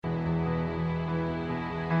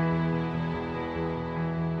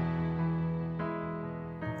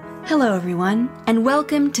Hello, everyone, and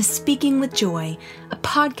welcome to Speaking with Joy, a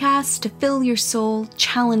podcast to fill your soul,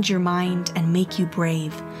 challenge your mind, and make you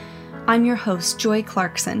brave. I'm your host, Joy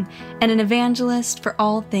Clarkson, and an evangelist for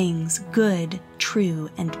all things good, true,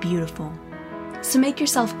 and beautiful. So make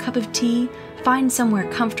yourself a cup of tea, find somewhere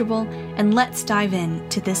comfortable, and let's dive in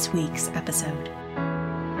to this week's episode.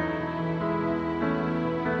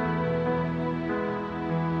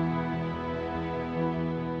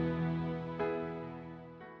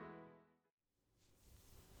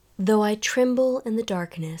 Though I tremble in the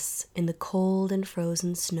darkness, in the cold and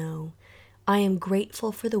frozen snow, I am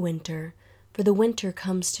grateful for the winter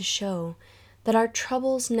comes to show that our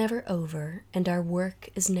trouble's never over and our work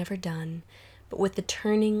is never done, but with the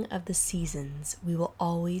turning of the seasons, we will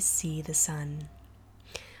always see the sun.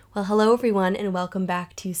 Well, hello everyone, and welcome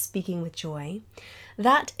back to Speaking with Joy.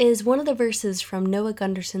 That is one of the verses from Noah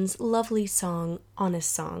Gunderson's lovely song,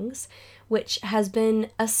 Honest Songs, which has been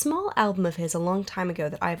a small album of his a long time ago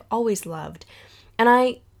that I've always loved. And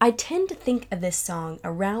I tend to think of this song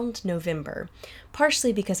around November,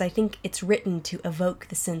 partially because I think it's written to evoke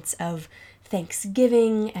the sense of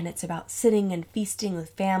Thanksgiving, and it's about sitting and feasting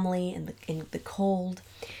with family in the cold.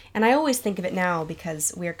 And I always think of it now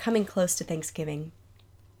because we are coming close to Thanksgiving.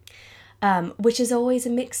 Which is always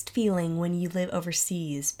a mixed feeling when you live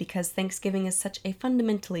overseas, because Thanksgiving is such a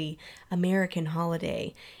fundamentally American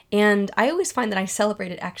holiday. And I always find that I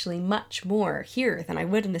celebrate it actually much more here than I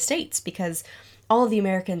would in the States, because all of the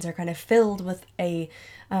Americans are kind of filled with a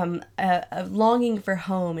longing for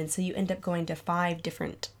home, and so you end up going to 5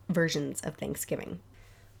 different versions of Thanksgiving.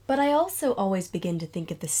 But I also always begin to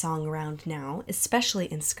think of this song around now, especially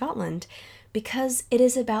in Scotland, because it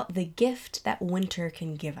is about the gift that winter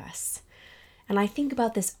can give us. And I think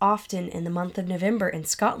about this often in the month of November in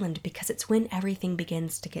Scotland because it's when everything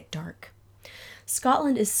begins to get dark.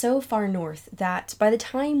 Scotland is so far north that by the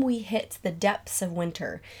time we hit the depths of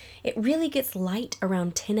winter, it really gets light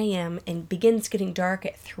around 10 a.m. and begins getting dark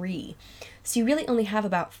at 3. So you really only have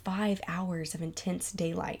about 5 hours of intense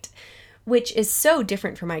daylight, which is so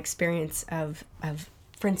different from my experience of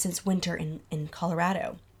for instance, winter in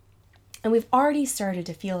Colorado. And we've already started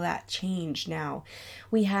to feel that change now.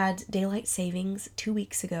 We had daylight savings 2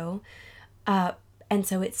 weeks ago, and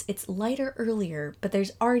so it's lighter earlier, but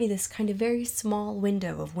there's already this kind of very small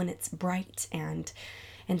window of when it's bright and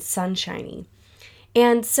sunshiny.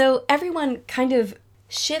 And so everyone kind of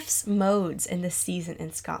shifts modes in this season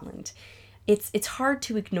in Scotland. It's hard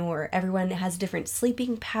to ignore. Everyone has different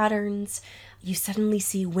sleeping patterns. You suddenly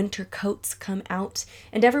see winter coats come out,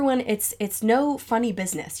 and everyone, it's no funny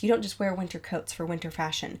business. You don't just wear winter coats for winter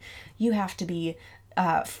fashion. You have to be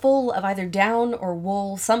full of either down or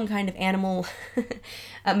wool, some kind of animal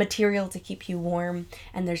material to keep you warm,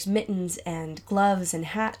 and there's mittens and gloves and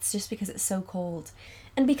hats just because it's so cold.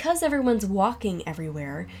 And because everyone's walking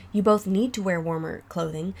everywhere, you both need to wear warmer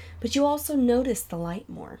clothing, but you also notice the light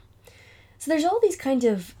more. So there's all these kind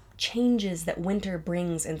of changes that winter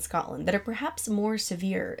brings in Scotland that are perhaps more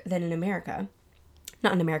severe than in America.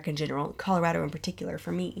 Not in America in general, Colorado in particular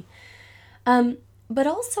for me. But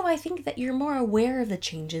also I think that you're more aware of the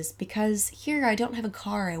changes because here I don't have a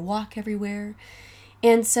car, I walk everywhere.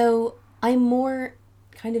 And so I'm more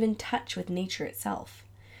kind of in touch with nature itself.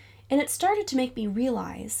 And it started to make me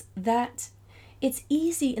realize that it's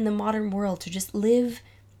easy in the modern world to just live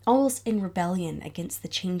almost in rebellion against the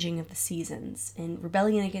changing of the seasons, in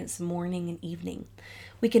rebellion against morning and evening.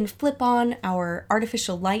 We can flip on our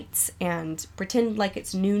artificial lights and pretend like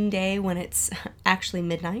it's noonday when it's actually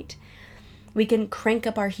midnight. We can crank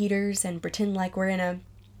up our heaters and pretend like we're in a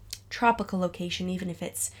tropical location even if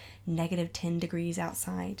it's negative 10 degrees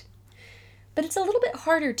outside. But it's a little bit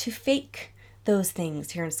harder to fake those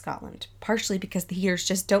things here in Scotland, partially because the heaters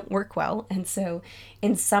just don't work well, and so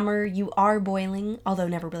in summer you are boiling, although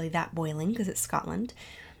never really that boiling because it's Scotland,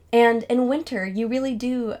 and in winter you really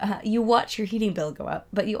do, you watch your heating bill go up,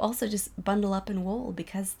 but you also just bundle up in wool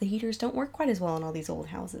because the heaters don't work quite as well in all these old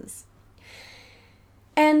houses.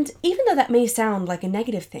 And even though that may sound like a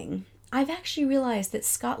negative thing, I've actually realized that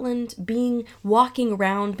Scotland, walking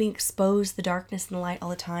around, being exposed to the darkness and the light all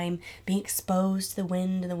the time, being exposed to the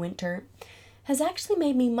wind in the winter, has actually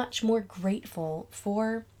made me much more grateful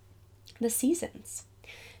for the seasons.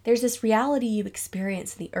 There's this reality you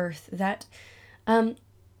experience in the earth that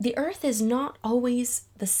the earth is not always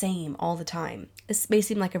the same all the time. This may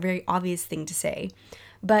seem like a very obvious thing to say,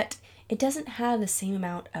 but it doesn't have the same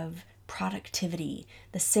amount of productivity,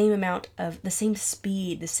 the same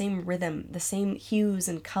speed, the same rhythm, the same hues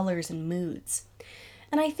and colors and moods.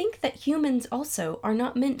 And I think that humans also are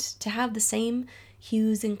not meant to have the same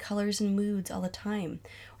hues and colors and moods all the time.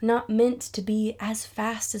 We're not meant to be as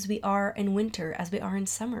fast as we are in winter as we are in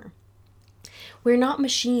summer. We're not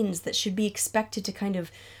machines that should be expected to kind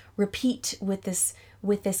of repeat with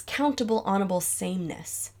this countable, honorable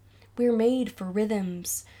sameness. We're made for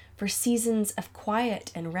rhythms, for seasons of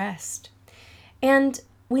quiet and rest. And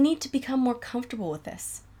we need to become more comfortable with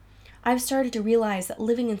this. I've started to realize that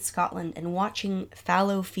living in Scotland and watching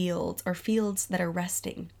fallow fields or fields that are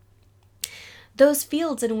resting, those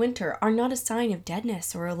fields in winter are not a sign of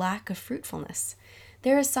deadness or a lack of fruitfulness.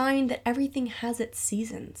 They're a sign that everything has its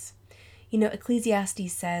seasons.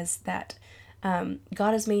 Ecclesiastes says that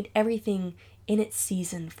God has made everything in its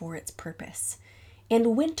season for its purpose.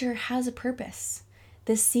 And winter has a purpose.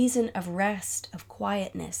 This season of rest, of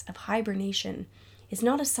quietness, of hibernation is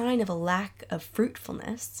not a sign of a lack of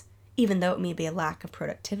fruitfulness, even though it may be a lack of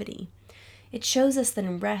productivity. It shows us that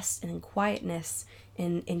in rest and in quietness,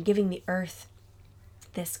 in giving the earth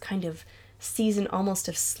this kind of season almost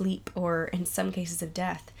of sleep, or in some cases of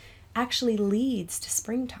death, actually leads to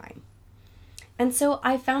springtime. And so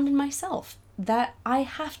I found in myself that I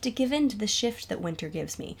have to give in to the shift that winter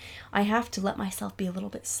gives me. I have to let myself be a little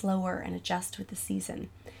bit slower and adjust with the season.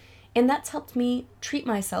 And that's helped me treat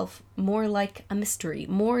myself more like a mystery,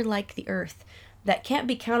 more like the earth, that can't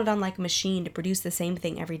be counted on like a machine to produce the same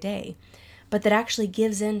thing every day, but that actually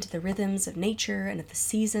gives in to the rhythms of nature and of the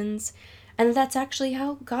seasons, and that's actually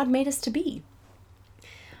how God made us to be.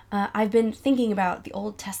 I've been thinking about the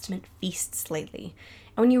Old Testament feasts lately,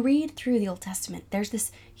 and when you read through the Old Testament, there's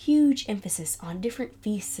this huge emphasis on different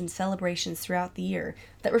feasts and celebrations throughout the year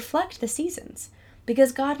that reflect the seasons,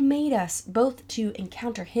 because God made us both to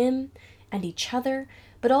encounter Him and each other,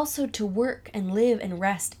 but also to work and live and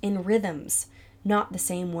rest in rhythms, not the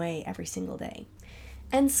same way every single day.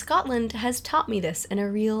 And Scotland has taught me this in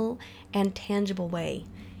a real and tangible way.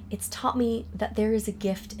 It's taught me that there is a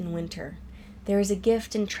gift in winter. There is a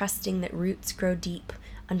gift in trusting that roots grow deep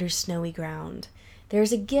under snowy ground. There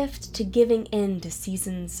is a gift to giving in to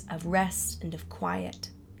seasons of rest and of quiet.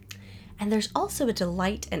 And there's also a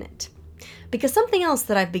delight in it. Because something else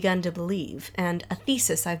that I've begun to believe, and a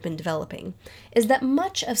thesis I've been developing, is that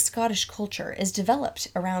much of Scottish culture is developed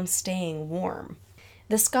around staying warm.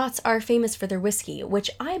 The Scots are famous for their whiskey,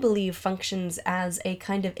 which I believe functions as a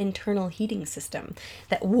kind of internal heating system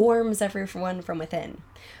that warms everyone from within.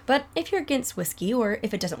 But if you're against whiskey, or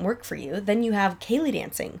if it doesn't work for you, then you have ceilidh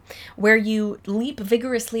dancing, where you leap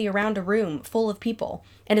vigorously around a room full of people,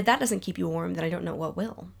 and if that doesn't keep you warm, then I don't know what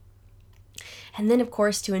will. And then, of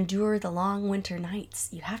course, to endure the long winter nights,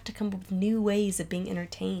 you have to come up with new ways of being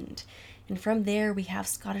entertained. And from there, we have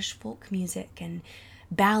Scottish folk music and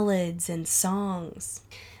ballads and songs.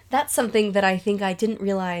 That's something that I think I didn't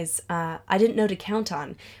realize, I didn't know to count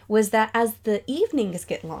on, was that as the evenings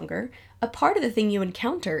get longer, a part of the thing you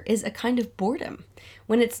encounter is a kind of boredom.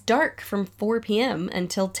 When it's dark from 4 p.m.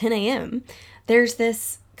 until 10 a.m., there's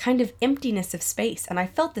this kind of emptiness of space. And I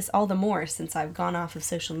felt this all the more since I've gone off of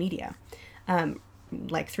social media.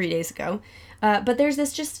 Like 3 days ago. But there's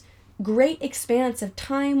this just great expanse of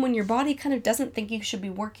time when your body kind of doesn't think you should be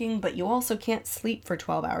working, but you also can't sleep for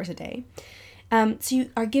 12 hours a day. So you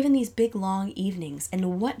are given these big, long evenings,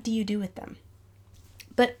 and what do you do with them?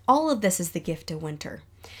 But all of this is the gift of winter.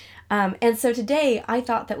 And so today, I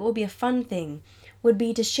thought that what would be a fun thing would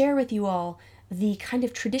be to share with you all the kind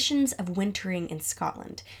of traditions of wintering in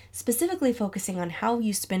Scotland, specifically focusing on how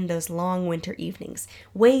you spend those long winter evenings,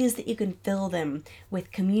 ways that you can fill them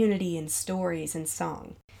with community and stories and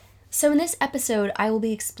song. So in this episode, I will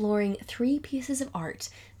be exploring 3 pieces of art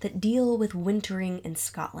that deal with wintering in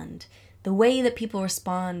Scotland, the way that people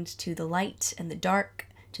respond to the light and the dark,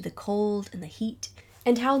 to the cold and the heat,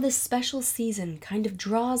 and how this special season kind of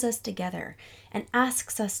draws us together and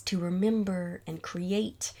asks us to remember and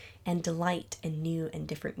create and delight in new and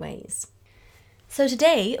different ways. So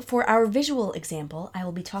today, for our visual example, I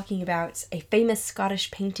will be talking about a famous Scottish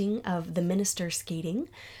painting of the minister skating.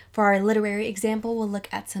 For our literary example, we'll look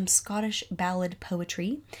at some Scottish ballad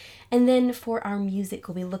poetry. And then for our music,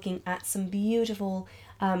 we'll be looking at some beautiful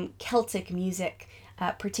Celtic music,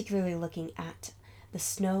 particularly looking at The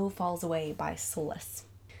Snow Falls Away by Solace.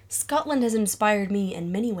 Scotland has inspired me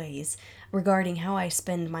in many ways regarding how I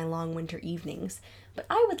spend my long winter evenings, but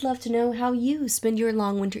I would love to know how you spend your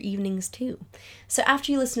long winter evenings too. So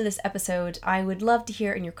after you listen to this episode, I would love to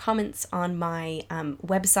hear in your comments on my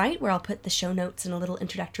website, where I'll put the show notes and a little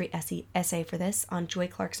introductory essay for this on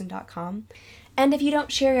joyclarkson.com. And if you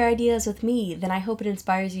don't share your ideas with me, then I hope it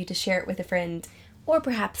inspires you to share it with a friend, or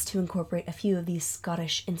perhaps to incorporate a few of these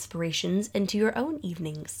Scottish inspirations into your own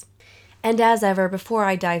evenings. And as ever, before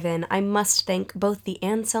I dive in, I must thank both the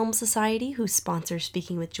Anselm Society, who sponsors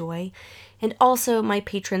Speaking with Joy, and also my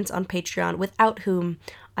patrons on Patreon, without whom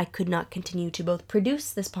I could not continue to both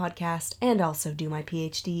produce this podcast and also do my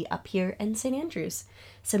PhD up here in St. Andrews.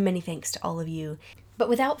 So many thanks to all of you. But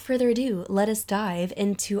without further ado, let us dive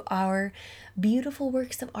into our beautiful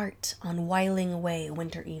works of art on whiling away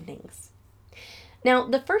winter evenings. Now,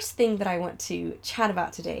 the first thing that I want to chat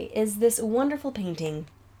about today is this wonderful painting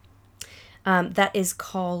that is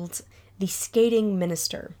called The Skating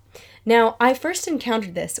Minister. Now, I first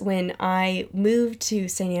encountered this when I moved to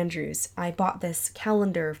St. Andrews. I bought this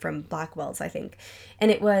calendar from Blackwell's, I think, and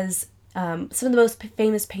it was some of the most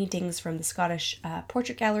famous paintings from the Scottish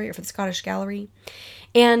Portrait Gallery, or for the Scottish Gallery.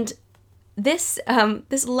 And this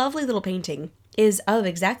lovely little painting is of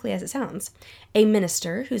exactly as it sounds, a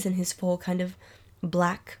minister who's in his full kind of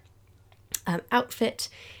black outfit,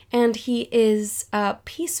 and he is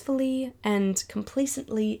peacefully and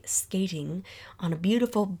complacently skating on a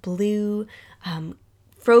beautiful blue,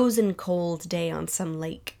 frozen cold day on some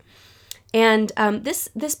lake. And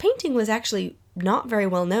this painting was actually not very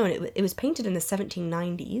well known. It was painted in the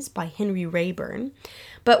 1790s by Henry Raeburn,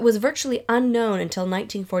 but was virtually unknown until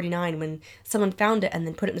 1949 when someone found it and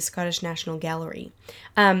then put it in the Scottish National Gallery.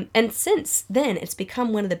 And since then, it's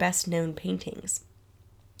become one of the best known paintings.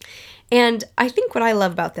 And I think what I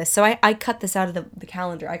love about this, so I cut this out of the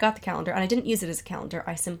calendar. I got the calendar, and I didn't use it as a calendar.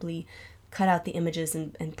 I simply cut out the images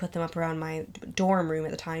and put them up around my dorm room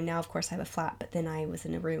at the time. Now, of course, I have a flat, but then I was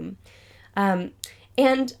in a room.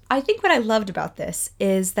 And I think what I loved about this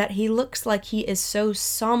is that he looks like he is so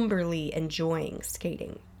somberly enjoying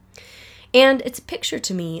skating. And it's a picture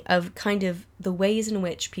to me of kind of the ways in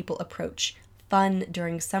which people approach fun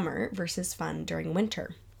during summer versus fun during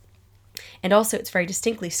winter. And also it's very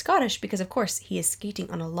distinctly Scottish because, of course, he is skating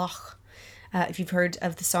on a loch. If you've heard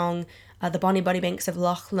of the song, The Bonnie Bonnie Banks of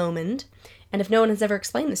Loch Lomond, and if no one has ever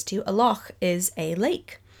explained this to you, a loch is a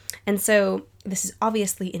lake. And so this is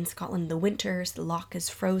obviously in Scotland in the winter, so the loch is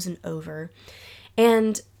frozen over.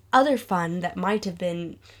 And other fun that might have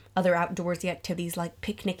been other outdoorsy activities like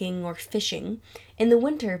picnicking or fishing, in the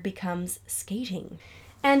winter becomes skating.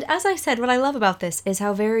 And as I said, what I love about this is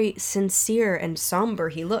how very sincere and somber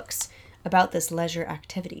he looks about this leisure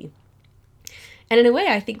activity. And in a way,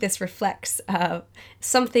 I think this reflects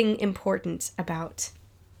something important about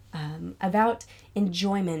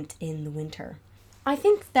enjoyment in the winter. I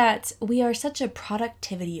think that we are such a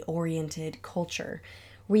productivity-oriented culture.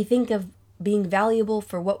 We think of being valuable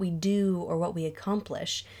for what we do or what we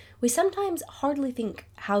accomplish. We sometimes hardly think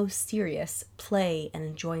how serious play and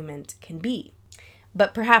enjoyment can be.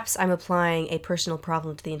 But perhaps I'm applying a personal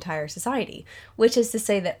problem to the entire society, which is to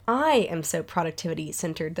say that I am so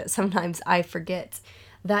productivity-centered that sometimes I forget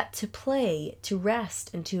that to play, to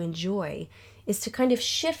rest, and to enjoy is to kind of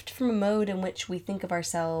shift from a mode in which we think of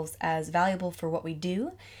ourselves as valuable for what we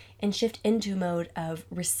do and shift into a mode of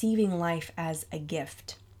receiving life as a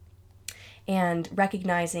gift and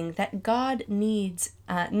recognizing that God needs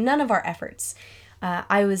none of our efforts.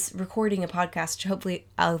 I was recording a podcast, which hopefully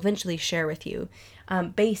I'll eventually share with you,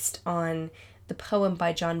 based on the poem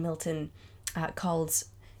by John Milton called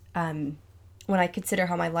When I Consider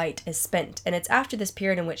How My Light Is Spent. And it's after this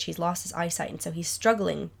period in which he's lost his eyesight, and so he's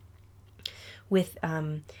struggling with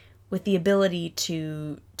the ability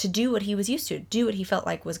to do what he was used to, do what he felt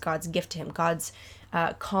like was God's gift to him, God's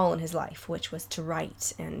call in his life, which was to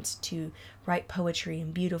write and to write poetry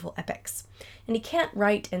and beautiful epics. And he can't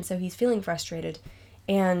write, and so he's feeling frustrated.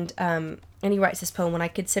 And he writes this poem, When I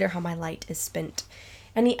Consider How My Light Is Spent.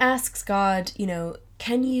 And he asks God,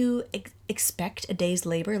 can you expect a day's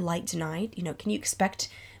labor light denied? Can you expect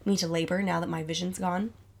me to labor now that my vision's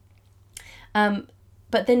gone?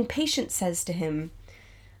 But then Patience says to him,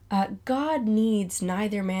 God needs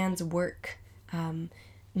neither man's work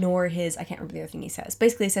nor his, I can't remember the other thing he says.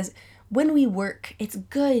 Basically he says, when we work, it's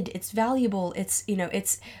good, it's valuable,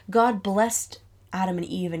 it's God blessed Adam and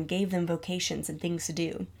Eve and gave them vocations and things to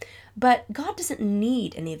do. But God doesn't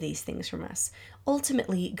need any of these things from us.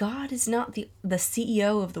 Ultimately, God is not the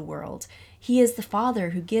CEO of the world. He is the Father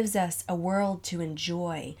who gives us a world to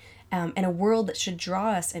enjoy and a world that should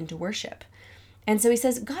draw us into worship. And so he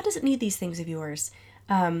says, God doesn't need these things of yours.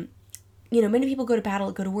 Many people go to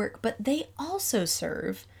battle, go to work, but they also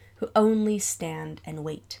serve who only stand and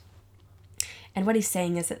wait. And what he's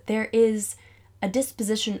saying is that there is a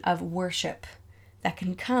disposition of worship that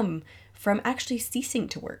can come from actually ceasing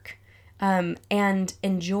to work and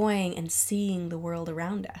enjoying and seeing the world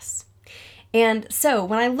around us. And so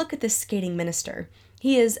when I look at this skating minister,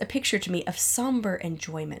 he is a picture to me of somber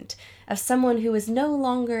enjoyment, of someone who is no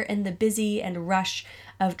longer in the busy and rush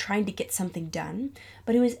of trying to get something done,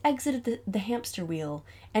 but who has exited the hamster wheel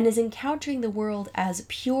and is encountering the world as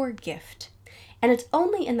pure gift. And it's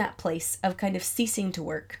only in that place of kind of ceasing to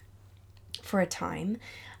work for a time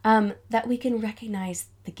that we can recognize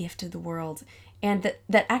the gift of the world, and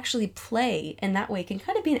that actually play in that way can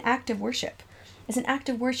kind of be an act of worship. It's an act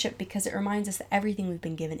of worship because it reminds us that everything we've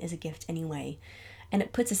been given is a gift anyway. And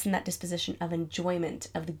it puts us in that disposition of enjoyment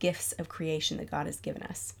of the gifts of creation that God has given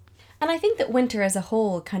us. And I think that winter as a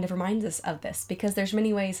whole kind of reminds us of this, because there's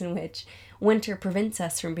many ways in which winter prevents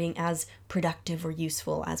us from being as productive or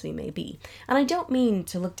useful as we may be. And I don't mean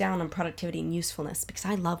to look down on productivity and usefulness, because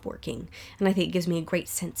I love working, and I think it gives me a great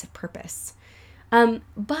sense of purpose.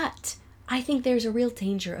 But I think there's a real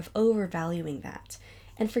danger of overvaluing that,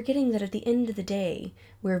 and forgetting that at the end of the day,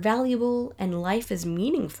 we're valuable and life is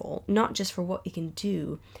meaningful, not just for what we can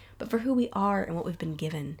do, but for who we are and what we've been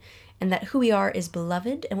given. And that who we are is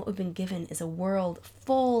beloved, and what we've been given is a world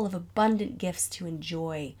full of abundant gifts to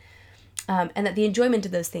enjoy. And that the enjoyment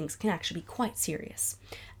of those things can actually be quite serious,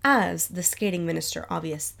 as the skating minister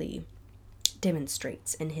obviously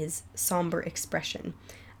demonstrates in his somber expression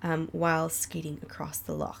while skating across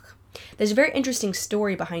the loch. There's a very interesting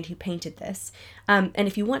story behind who painted this, and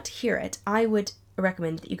if you want to hear it, I would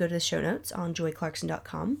recommend that you go to the show notes on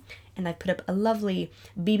joyclarkson.com, and I've put up a lovely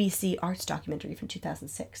BBC arts documentary from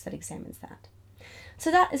 2006 that examines that.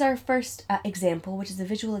 So that is our first example, which is a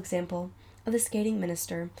visual example of the skating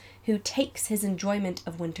minister who takes his enjoyment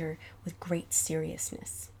of winter with great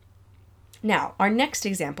seriousness. Now, our next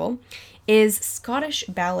example is Scottish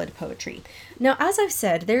ballad poetry. Now, as I've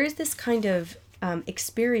said, there is this kind of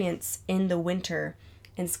experience in the winter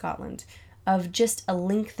in Scotland of just a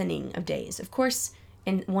lengthening of days. Of course,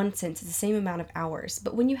 in one sense, it's the same amount of hours,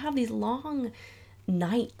 but when you have these long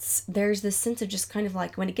nights, there's this sense of just kind of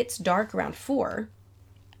like when it gets dark around 4,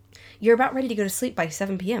 you're about ready to go to sleep by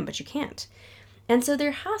 7 p.m., but you can't. And so there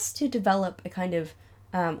has to develop a kind of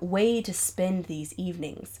way to spend these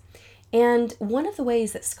evenings. And one of the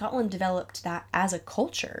ways that Scotland developed that as a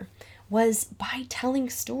culture was by telling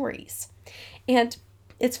stories. And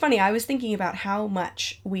it's funny, I was thinking about how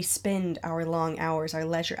much we spend our long hours, our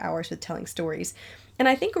leisure hours with telling stories. And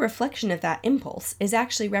I think a reflection of that impulse is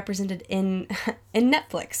actually represented in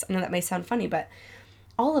Netflix. I know that may sound funny, but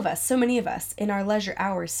all of us, so many of us, in our leisure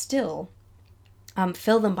hours still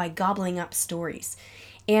fill them by gobbling up stories.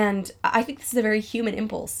 And I think this is a very human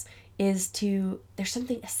impulse, there's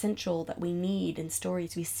something essential that we need in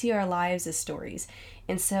stories. We see our lives as stories.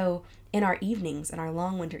 And so in our evenings, in our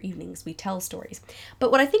long winter evenings, we tell stories.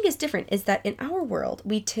 But what I think is different is that in our world,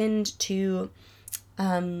 we tend to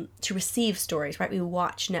receive stories, right? We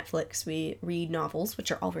watch Netflix, we read novels, which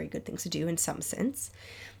are all very good things to do in some sense.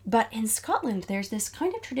 But in Scotland, there's this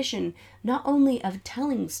kind of tradition not only of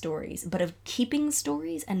telling stories, but of keeping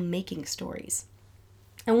stories and making stories.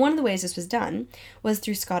 And one of the ways this was done was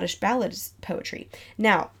through Scottish ballad poetry.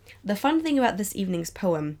 Now, the fun thing about this evening's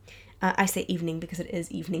poem, I say evening because it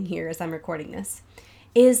is evening here as I'm recording this,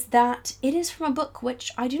 is that it is from a book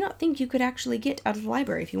which I do not think you could actually get out of the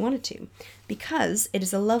library if you wanted to, because it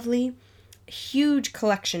is a lovely, huge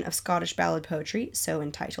collection of Scottish ballad poetry, so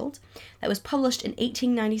entitled, that was published in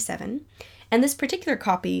 1897, and this particular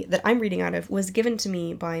copy that I'm reading out of was given to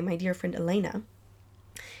me by my dear friend Elena.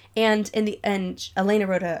 And in the end, Elena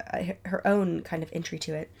wrote her own kind of entry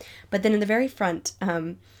to it. But then in the very front,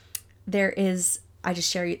 there is, I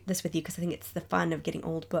just share this with you because I think it's the fun of getting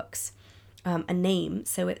old books, a name.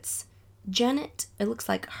 So it's Janet, it looks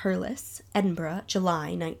like Hurlis, Edinburgh,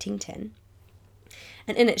 July 1910.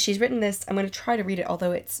 And in it, she's written this. I'm going to try to read it,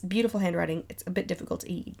 although it's beautiful handwriting. It's a bit difficult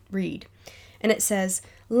to read. And it says,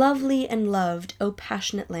 "Lovely and loved, O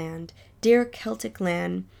passionate land, dear Celtic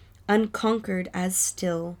land, unconquered as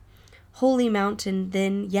still, holy mountain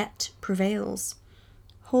then yet prevails.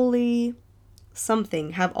 Holy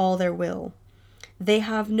something have all their will. They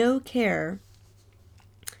have no care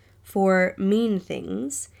for mean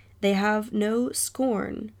things. They have no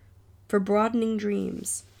scorn for broadening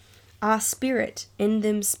dreams. Ah, spirit in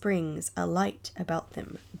them springs, a light about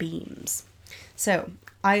them beams." So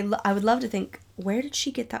I would love to think, where did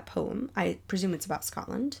she get that poem? I presume it's about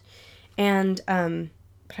Scotland. And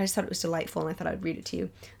but I just thought it was delightful, and I thought I'd read it to you.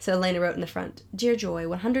 So Elena wrote in the front, "Dear Joy,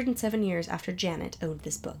 107 years after Janet owned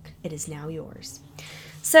this book, it is now yours."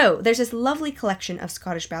 So there's this lovely collection of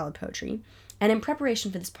Scottish ballad poetry, and in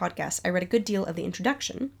preparation for this podcast, I read a good deal of the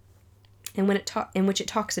introduction, in which it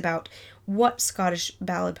talks about what Scottish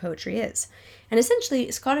ballad poetry is. And essentially,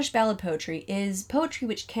 Scottish ballad poetry is poetry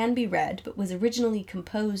which can be read, but was originally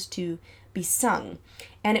composed to be sung.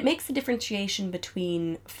 And it makes the differentiation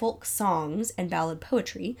between folk songs and ballad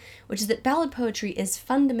poetry, which is that ballad poetry is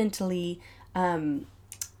fundamentally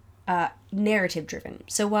narrative driven.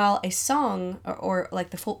 So while a song, or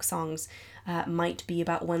like the folk songs, might be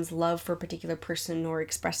about one's love for a particular person or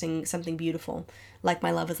expressing something beautiful, like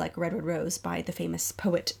My Love is Like a Red, Red Rose by the famous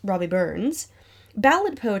poet Robbie Burns,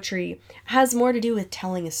 ballad poetry has more to do with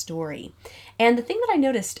telling a story. And the thing that I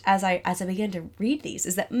noticed as I began to read these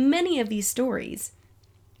is that many of these stories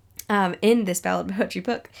in this ballad poetry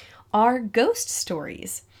book are ghost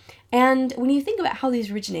stories. And when you think about how these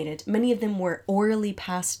originated, many of them were orally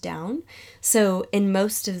passed down. So in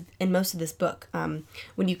most of this book,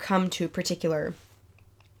 when you come to a particular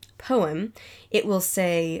poem, it will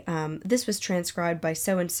say, this was transcribed by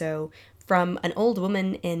so-and-so from an old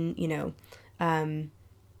woman in, in,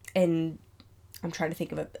 I'm trying to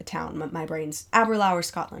think of a town, my brain's Aberlour,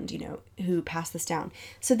 Scotland, who passed this down.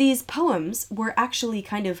 So these poems were actually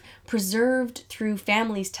kind of preserved through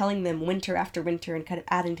families telling them winter after winter and kind of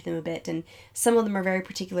adding to them a bit, and some of them are very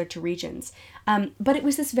particular to regions. But it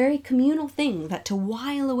was this very communal thing that to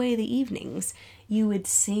while away the evenings, you would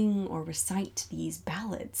sing or recite these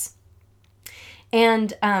ballads.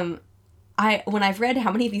 And when I've read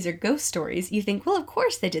how many of these are ghost stories, you think, well, of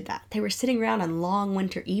course they did that. They were sitting around on long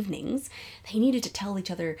winter evenings. They needed to tell each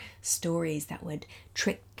other stories that would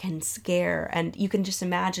trick and scare, and you can just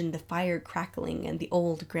imagine the fire crackling and the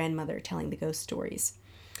old grandmother telling the ghost stories.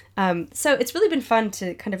 So it's really been fun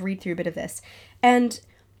to kind of read through a bit of this. And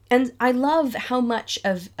I love how much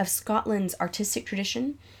of Scotland's artistic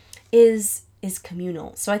tradition is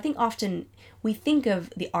communal. So I think often we think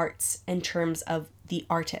of the arts in terms of the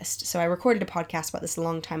artist. So I recorded a podcast about this a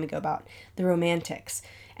long time ago about the Romantics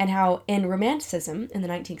and how in Romanticism in the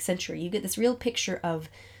 19th century, you get this real picture of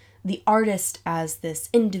the artist as this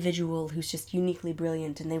individual who's just uniquely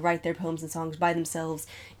brilliant, and they write their poems and songs by themselves,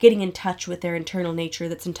 getting in touch with their internal nature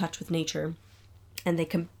that's in touch with nature, and they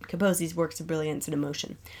compose these works of brilliance and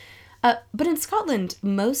emotion. But in Scotland,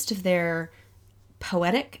 most of their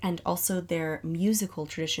poetic and also their musical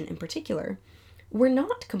tradition in particular were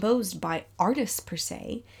not composed by artists per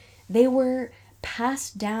se. They were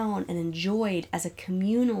passed down and enjoyed as a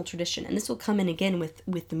communal tradition. And this will come in again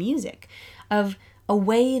with the music, of a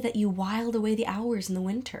way that you whiled away the hours in the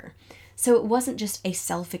winter. So it wasn't just a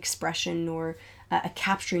self-expression or a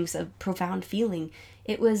capturing of profound feeling.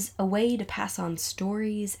 It was a way to pass on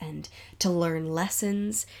stories and to learn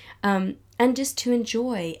lessons, and just to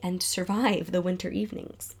enjoy and survive the winter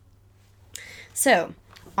evenings. So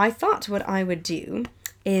I thought what I would do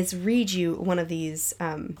is read you one of these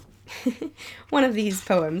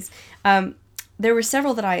poems. There were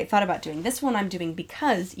several that I thought about doing. This one I'm doing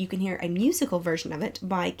because you can hear a musical version of it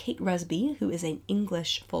by Kate Rusby, who is an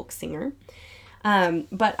English folk singer.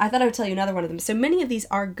 But I thought I would tell you another one of them. So many of these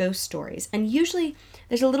are ghost stories, and usually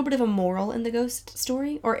there's a little bit of a moral in the ghost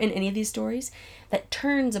story, or in any of these stories, that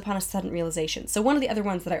turns upon a sudden realization. So one of the other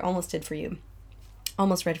ones that I almost read for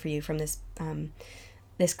you from this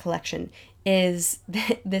this collection is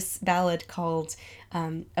this ballad called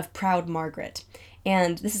Of Proud Margaret.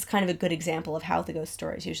 And this is kind of a good example of how the ghost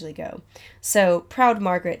stories usually go. So Proud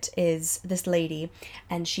Margaret is this lady,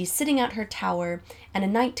 and she's sitting at her tower, and a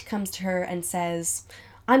knight comes to her and says,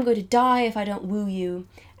 "I'm going to die if I don't woo you."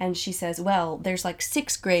 And she says, "Well, there's like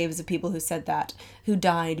 6 graves of people who said that, who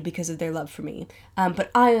died because of their love for me.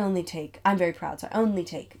 But I'm very proud, so I only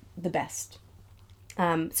take the best.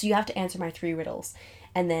 So you have to answer my 3 riddles."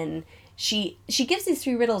 And then she gives these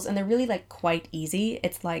 3 riddles, and they're really like quite easy.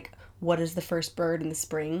 It's like, what is the first bird in the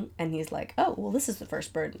spring? And he's like, oh, well, this is the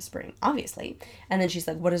first bird in the spring, obviously. And then she's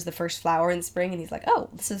like, what is the first flower in the spring? And he's like, oh,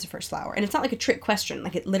 this is the first flower. And it's not like a trick question.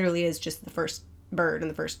 Like, it literally is just the first bird and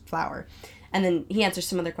the first flower. And then he answers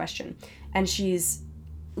some other question. And she's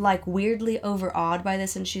like weirdly overawed by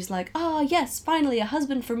this. And she's like, oh, yes, finally a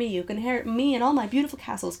husband for me who can inherit me and all my beautiful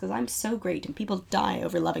castles because I'm so great and people die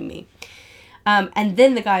over loving me. And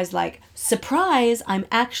then the guy's like, surprise, I'm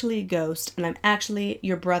actually a ghost, and I'm actually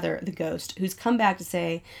your brother, the ghost, who's come back to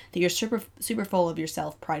say that you're super, super full of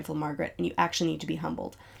yourself, prideful Margaret, and you actually need to be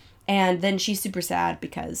humbled. And then she's super sad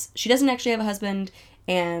because she doesn't actually have a husband,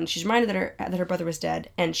 and she's reminded that her brother was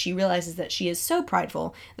dead, and she realizes that she is so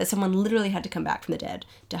prideful that someone literally had to come back from the dead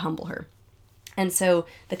to humble her. And so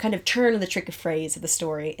the kind of turn of the trick of phrase of the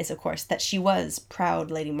story is, of course, that she was proud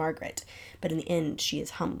Lady Margaret, but in the end, she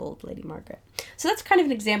is humbled Lady Margaret. So that's kind of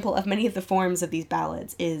an example of many of the forms of these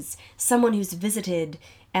ballads, is someone who's visited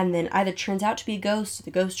and then either turns out to be a ghost, or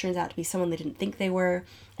the ghost turns out to be someone they didn't think they were,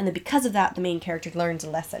 and then because of that, the main character learns a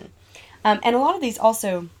lesson. And a lot of these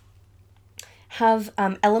also have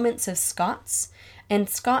elements of Scots, and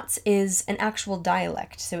Scots is an actual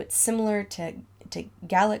dialect, so it's similar to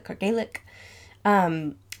Gaelic or Gaelic.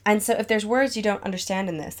 And so if there's words you don't understand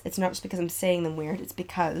in this, it's not just because I'm saying them weird, it's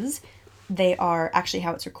because they are actually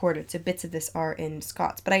how it's recorded. So bits of this are in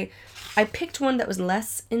Scots. But I picked one that was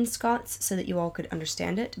less in Scots so that you all could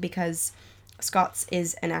understand it, because Scots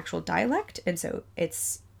is an actual dialect, and so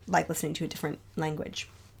it's like listening to a different language.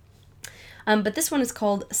 But this one is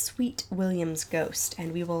called Sweet William's Ghost,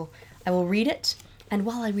 and I will read it, and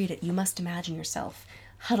while I read it, you must imagine yourself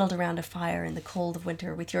huddled around a fire in the cold of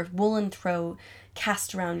winter with your woolen throw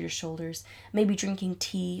cast around your shoulders, maybe drinking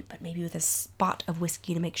tea, but maybe with a spot of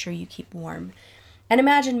whiskey to make sure you keep warm. And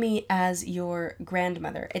imagine me as your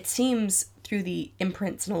grandmother. It seems through the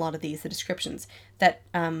imprints in a lot of these, the descriptions, that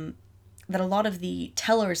a lot of the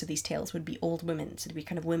tellers of these tales would be old women, so to be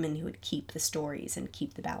kind of women who would keep the stories and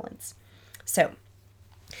keep the balance. So,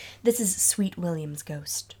 this is Sweet William's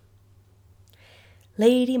Ghost.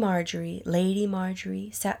 Lady Marjorie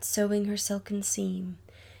sat sewing her silken seam,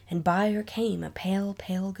 and by her came a pale,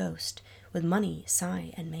 pale ghost, with money,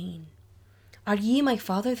 sigh, and mane. Are ye my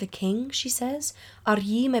father the king, she says? Are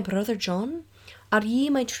ye my brother John? Are ye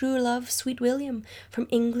my true love, sweet William, from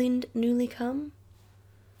England newly come?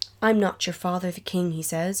 I'm not your father the king, he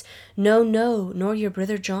says. No, nor your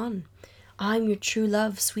brother John. I'm your true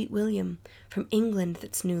love, sweet William, from England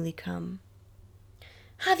that's newly come.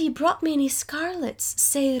 Have ye brought me any scarlets,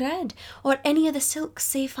 say red, or any of the silks,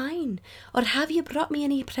 say fine? Or have ye brought me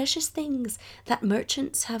any precious things that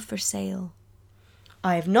merchants have for sale?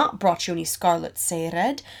 I have not brought you any scarlets, say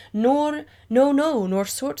red, nor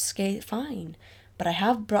sorts say fine, but I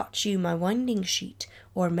have brought you my winding sheet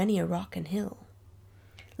o'er many a rock and hill.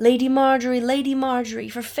 Lady Marjorie,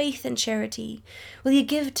 for faith and charity, will ye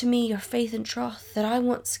give to me your faith and troth that I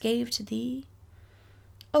once gave to thee?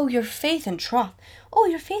 Oh, your faith and troth,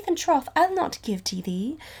 I'll not give to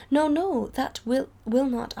thee. No, that will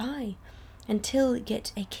not I, until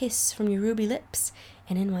get a kiss from your ruby lips,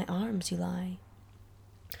 and in my arms you lie.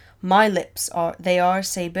 My lips are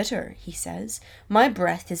say bitter, he says, my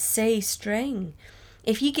breath is say strang.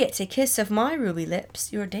 If ye get a kiss of my ruby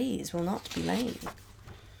lips, your days will not be lang.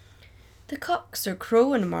 The cocks are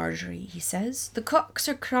crowing, Marjorie, he says, the cocks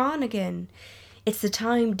are crawing again. It's the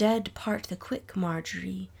time dead part the quick,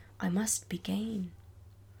 Marjorie, I must be gane.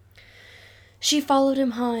 She followed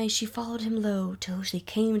him high, she followed him low, till she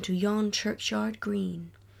came to yon churchyard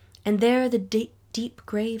green, and there the deep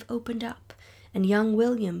grave opened up, and young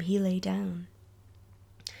William he lay down.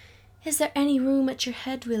 Is there any room at your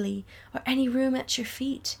head, Willie, or any room at your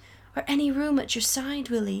feet, or any room at your side,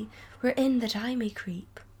 Willie, wherein that I may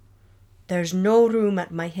creep? There's no room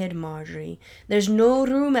at my head, Marjorie, there's no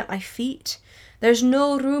room at my feet, there's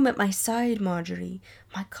no room at my side, Marjorie,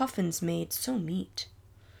 my coffin's made so meet.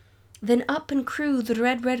 Then up and crew the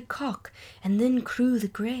red cock, and then crew the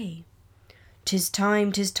grey. 'Tis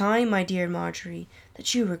time, my dear Marjorie,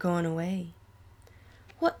 that you were gone away.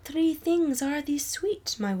 What 3 things are these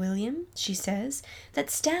sweet, my William, she says, that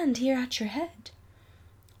stand here at your head?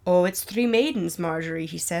 Oh, it's 3 maidens, Marjorie,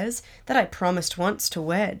 he says, that I promised once to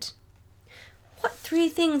wed. What 3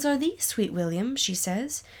 things are these, sweet William, she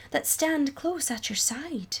says, that stand close at your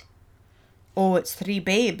side? Oh, it's 3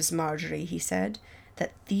 babes, Marjorie, he said,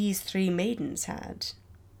 that these 3 maidens had.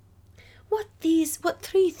 What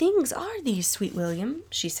 3 things are these, sweet William,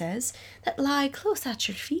 she says, that lie close at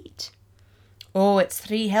your feet? Oh, it's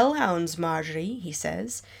 3 hellhounds, Marjorie, he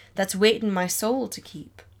says, that's waiting my soul to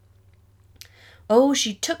keep. Oh,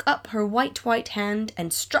 she took up her white hand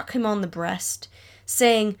and struck him on the breast,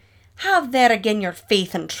 saying, Have there again your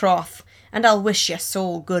faith and troth, and I'll wish your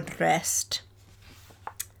soul good rest.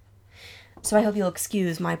 So I hope you'll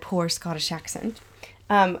excuse my poor Scottish accent.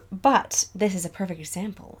 But this is a perfect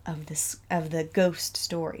example of the ghost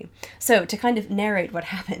story. So to kind of narrate what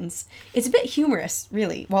happens, it's a bit humorous,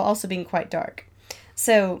 really, while also being quite dark.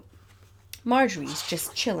 So Marjorie's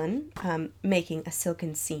just chilling, making a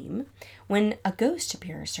silken seam, when a ghost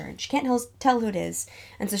appears to her, and she can't tell who it is.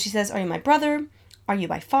 And so she says, "Are you my brother? Are you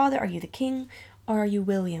my father? Are you the king? Or are you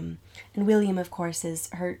William?" And William, of course, is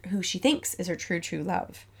who she thinks is her true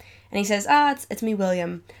love. And he says, it's me,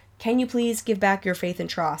 William. Can you please give back your faith and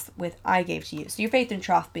troth with I gave to you? So your faith and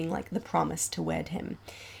troth being like the promise to wed him.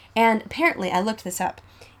 And apparently, I looked this up,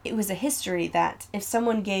 it was a history that if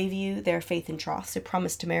someone gave you their faith and troth, so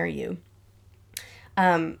promised to marry you,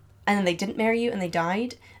 and and then they didn't marry you and they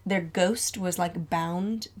died, their ghost was like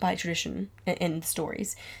bound by tradition in the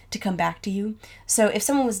stories to come back to you. So if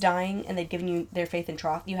someone was dying and they'd given you their faith and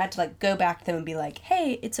troth, you had to like go back to them and be like,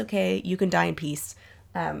 hey, it's okay, you can die in peace.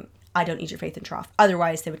 I don't need your faith and troth.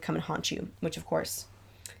 Otherwise, they would come and haunt you, which of course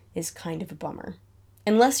is kind of a bummer.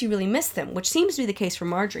 Unless you really miss them, which seems to be the case for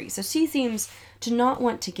Marjorie. So she seems to not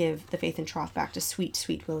want to give the faith and troth back to sweet,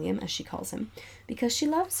 sweet William, as she calls him, because she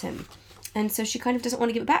loves him. And so she kind of doesn't want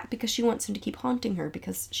to give it back because she wants him to keep haunting her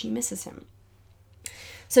because she misses him.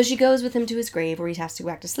 So she goes with him to his grave where he has to go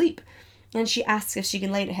back to sleep. And she asks if she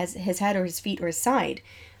can lay his head or his feet or his side.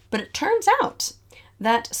 But it turns out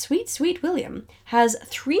that sweet, sweet William has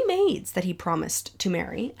 3 maids that he promised to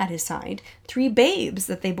marry at his side, 3 babes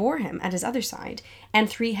that they bore him at his other side, and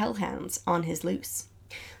 3 hellhounds on his loose.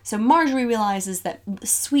 So Marjorie realizes that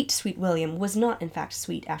sweet, sweet William was not in fact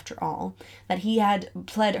sweet after all, that he had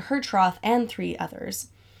pled her troth and 3 others.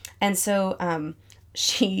 And so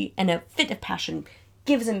she, in a fit of passion,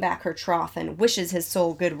 gives him back her troth and wishes his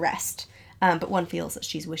soul good rest. But one feels that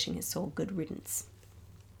she's wishing his soul good riddance.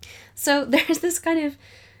 So there's this kind of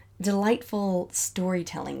delightful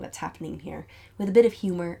storytelling that's happening here with a bit of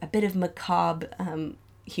humor, a bit of macabre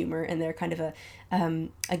humor, and they're kind of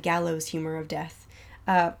a gallows humor of death.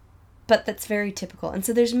 But that's very typical. And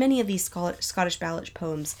so there's many of these Scottish ballad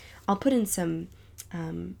poems. I'll put in some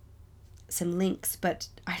links, but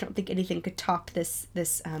I don't think anything could top this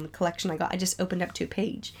collection I got. I just opened up to a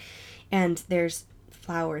page, and there's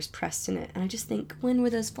flowers pressed in it. And I just think, when were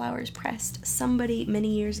those flowers pressed? Somebody many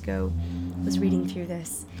years ago was reading through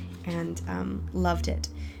this and loved it.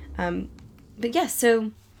 But yeah,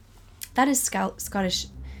 so that is Scottish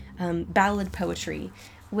ballad poetry,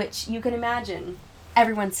 which you can imagine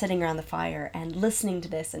everyone sitting around the fire and listening to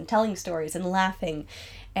this and telling stories and laughing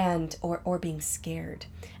and or being scared.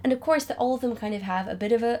 And of course that all of them kind of have a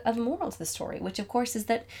bit of a moral to the story, which of course is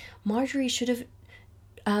that Marjorie should have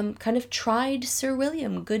kind of tried Sir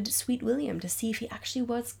William, good sweet William, to see if he actually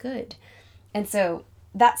was good. And so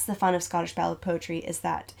that's the fun of Scottish ballad poetry, is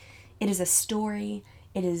that it is a story,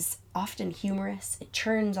 it is often humorous, it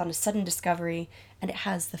turns on a sudden discovery, and it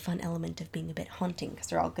has the fun element of being a bit haunting because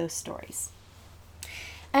they're all ghost stories.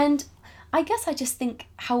 And I guess I just think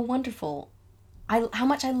how wonderful, how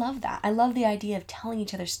much I love that. I love the idea of telling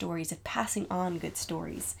each other stories, of passing on good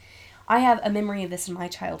stories. I have a memory of this in my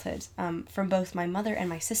childhood from both my mother and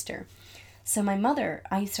my sister. So my mother,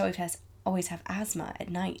 I used to always have asthma at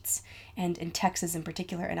nights, and in Texas in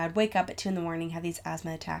particular, and I'd wake up at 2 a.m, have these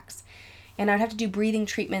asthma attacks, and I'd have to do breathing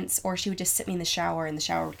treatments, or she would just sit me in the shower, and the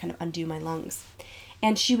shower would kind of undo my lungs.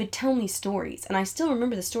 And she would tell me stories, and I still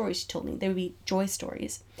remember the stories she told me. They would be joy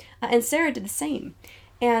stories. And Sarah did the same.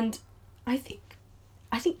 And I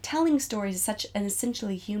think telling stories is such an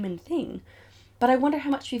essentially human thing. But I wonder how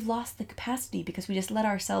much we've lost the capacity because we just let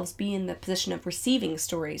ourselves be in the position of receiving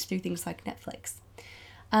stories through things like Netflix.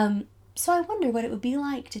 So I wonder what it would be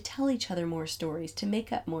like to tell each other more stories, to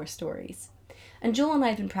make up more stories. And Joel and I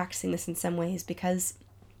have been practicing this in some ways because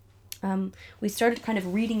we started kind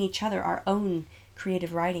of reading each other our own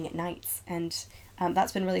creative writing at nights, and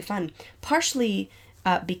that's been really fun. Partially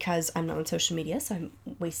because I'm not on social media, so I'm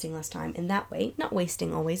wasting less time in that way. Not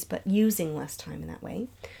wasting always, but using less time in that way.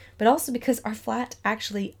 But also because our flat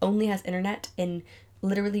actually only has internet in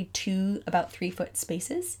literally 2 about 3-foot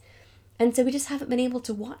spaces. And so we just haven't been able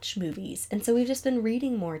to watch movies. And so we've just been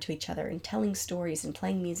reading more to each other and telling stories and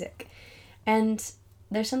playing music. And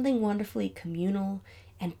there's something wonderfully communal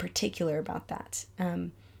and particular about that.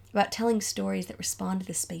 About telling stories that respond to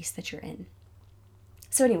the space that you're in.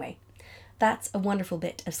 So anyway, that's a wonderful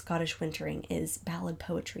bit of Scottish wintering, is ballad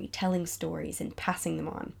poetry, telling stories and passing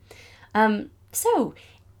them on. So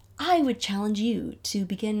I would challenge you to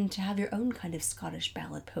begin to have your own kind of Scottish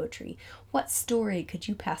ballad poetry. What story could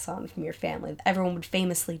you pass on from your family that everyone would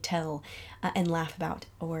famously tell and laugh about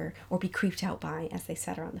or be creeped out by as they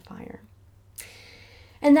sat around the fire?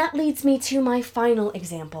 And that leads me to my final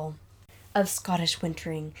example of Scottish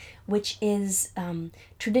wintering, which is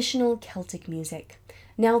traditional Celtic music.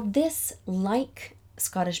 Now this, like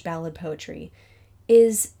Scottish ballad poetry,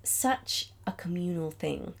 is such a communal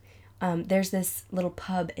thing. There's this little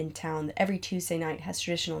pub in town that every Tuesday night has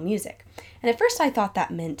traditional music. And at first I thought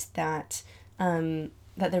that meant that there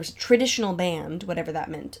was a traditional band, whatever that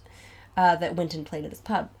meant, that went and played at this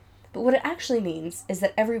pub. But what it actually means is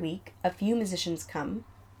that every week a few musicians come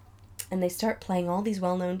and they start playing all these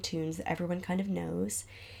well-known tunes that everyone kind of knows.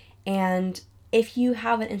 And if you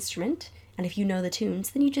have an instrument And if you know the tunes,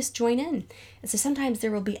 then you just join in. And so sometimes there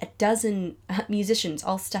will be a dozen musicians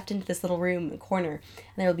all stuffed into this little room corner.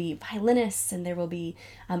 And there will be violinists, and there will be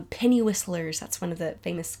penny whistlers. That's one of the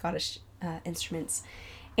famous Scottish instruments.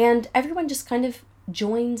 And everyone just kind of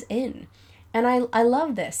joins in. And I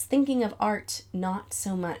love this, thinking of art not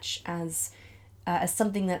so much as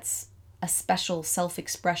something that's a special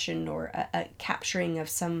self-expression or a capturing of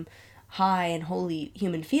some high and holy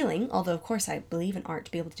human feeling, although of course I believe in art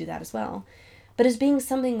to be able to do that as well, but as being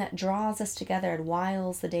something that draws us together and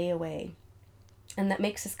whiles the day away, and that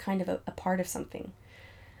makes us kind of a part of something.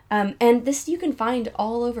 And this you can find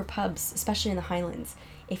all over pubs, especially in the Highlands.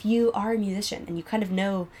 If you are a musician and you kind of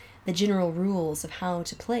know the general rules of how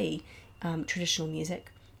to play traditional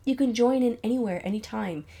music, you can join in anywhere,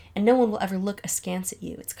 anytime, and no one will ever look askance at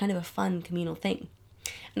you. It's kind of a fun communal thing.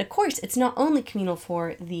 And of course, it's not only communal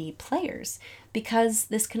for the players, because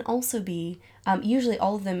this can also be, usually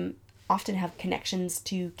all of them often have connections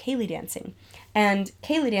to ceilidh dancing. And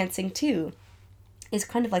ceilidh dancing, too, is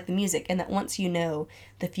kind of like the music, in that once you know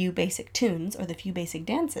the few basic tunes or the few basic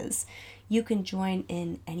dances, you can join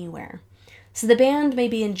in anywhere. So the band may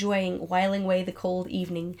be enjoying whiling away the cold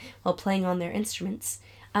evening while playing on their instruments,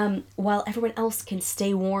 while everyone else can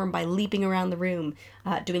stay warm by leaping around the room,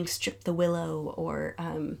 doing Strip the Willow or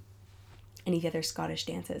any of the other Scottish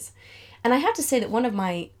dances. And I have to say that one of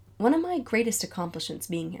my greatest accomplishments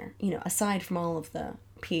being here, aside from all of the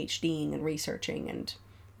PhDing and researching and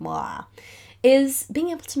blah, is being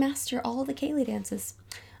able to master all of the ceilidh dances.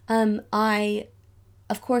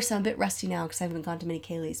 Of course, I'm a bit rusty now because I haven't gone to many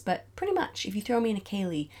ceilidhs, but pretty much, if you throw me in a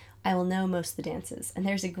ceilidh, I will know most of the dances, and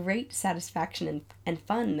there's a great satisfaction and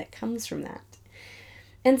fun that comes from that.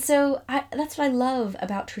 And so that's what I love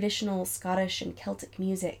about traditional Scottish and Celtic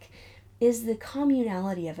music, is the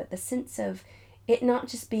communality of it, the sense of it not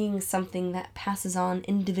just being something that passes on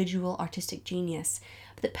individual artistic genius,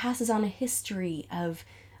 but that passes on a history of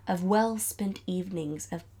well-spent evenings,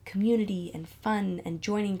 of community and fun and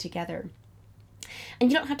joining together.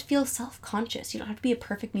 And you don't have to feel self-conscious. You don't have to be a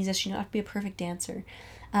perfect musician. You don't have to be a perfect dancer.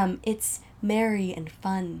 It's merry and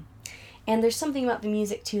fun. And there's something about the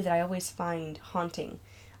music, too, that I always find haunting.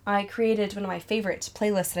 I created one of my favorite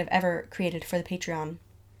playlists that I've ever created for the Patreon.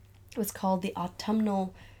 It was called the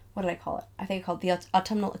Autumnal... What did I call it? I think I called it the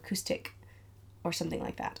Autumnal Acoustic, or something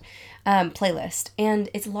like that, playlist. And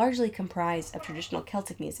it's largely comprised of traditional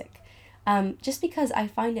Celtic music. Just because I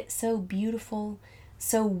find it so beautiful,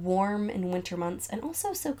 so warm in winter months, and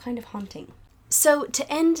also so kind of haunting. So to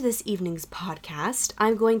end this evening's podcast,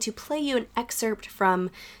 I'm going to play you an excerpt from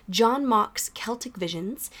John Mock's Celtic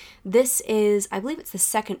Visions. This is, I believe it's the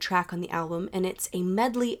second track on the album, and it's a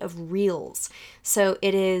medley of reels. So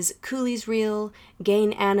it is Cooley's reel,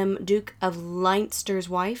 Gain Annam, Duke of Leinster's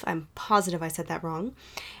wife. I'm positive I said that wrong.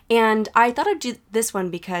 And I thought I'd do this one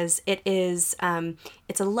because it is,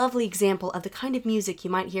 it's a lovely example of the kind of music you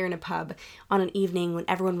might hear in a pub on an evening when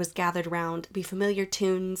everyone was gathered around. Be familiar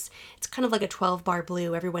tunes. It's kind of like a 12-bar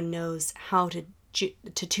blue. Everyone knows how to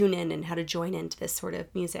tune in and how to join into this sort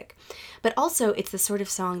of music. But also, it's the sort of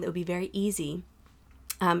song that would be very easy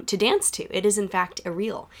to dance to. It is, in fact, a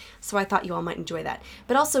reel. So I thought you all might enjoy that.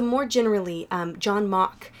 But also, more generally, John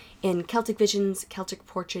Mock in Celtic Visions, Celtic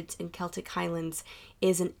Portraits, and Celtic Highlands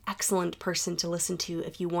is an excellent person to listen to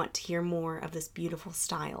if you want to hear more of this beautiful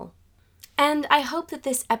style. And I hope that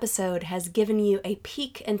this episode has given you a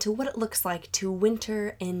peek into what it looks like to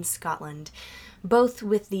winter in Scotland, both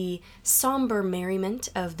with the somber merriment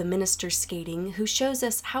of the minister skating, who shows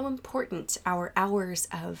us how important our hours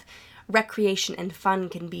of recreation and fun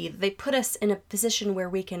can be. They put us in a position where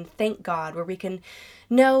we can thank God, where we can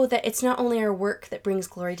know that it's not only our work that brings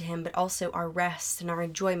glory to Him, but also our rest and our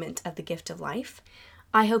enjoyment of the gift of life.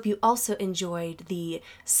 I hope you also enjoyed the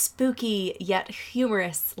spooky yet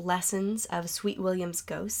humorous lessons of Sweet William's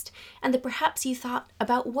Ghost, and that perhaps you thought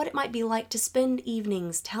about what it might be like to spend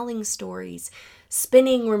evenings telling stories,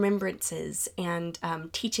 spinning remembrances, and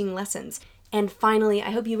teaching lessons. And finally, I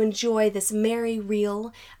hope you enjoy this merry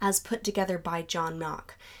reel as put together by John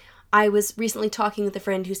Mock. I was recently talking with a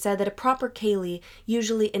friend who said that a proper ceilidh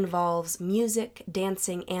usually involves music,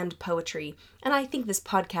 dancing, and poetry, and I think this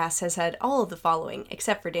podcast has had all of the following,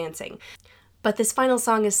 except for dancing. But this final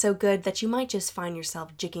song is so good that you might just find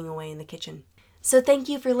yourself jigging away in the kitchen. So thank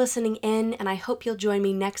you for listening in, and I hope you'll join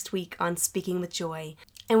me next week on Speaking with Joy.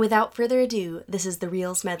 And without further ado, this is the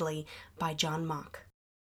Reels Medley by John Mock.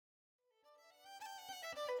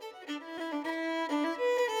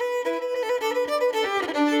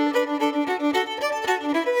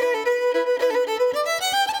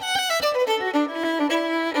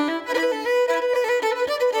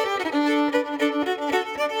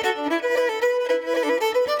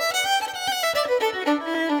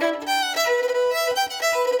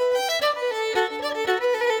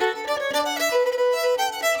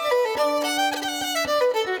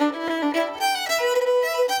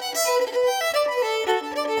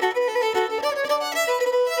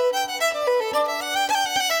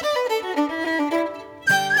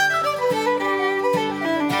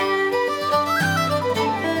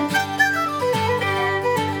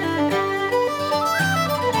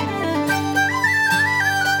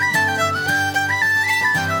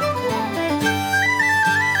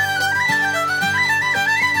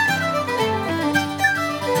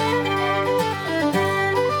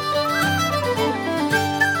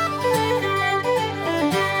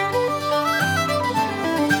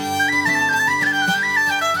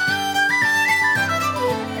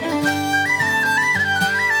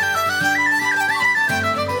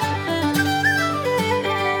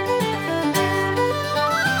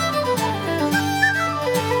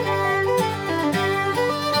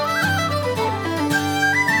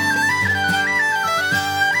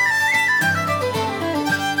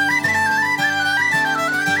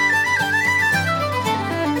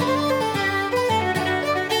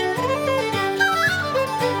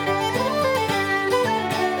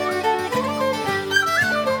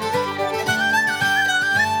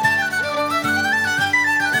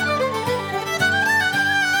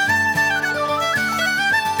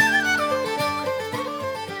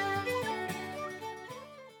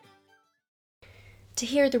 To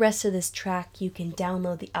hear the rest of this track, you can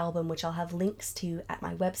download the album, which I'll have links to at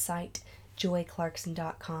my website,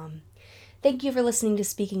 joyclarkson.com. Thank you for listening to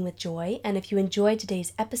Speaking with Joy, and if you enjoyed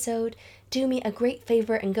today's episode, do me a great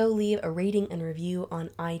favor and go leave a rating and review on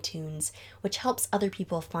iTunes, which helps other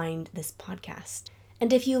people find this podcast.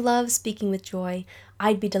 And if you love Speaking with Joy,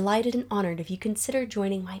 I'd be delighted and honored if you consider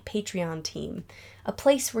joining my Patreon team, a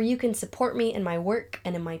place where you can support me in my work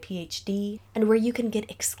and in my PhD, and where you can get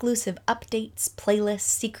exclusive updates, playlists,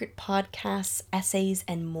 secret podcasts, essays,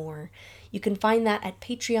 and more. You can find that at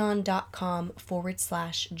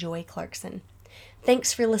patreon.com/Joy Clarkson.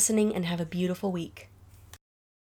 Thanks for listening and have a beautiful week.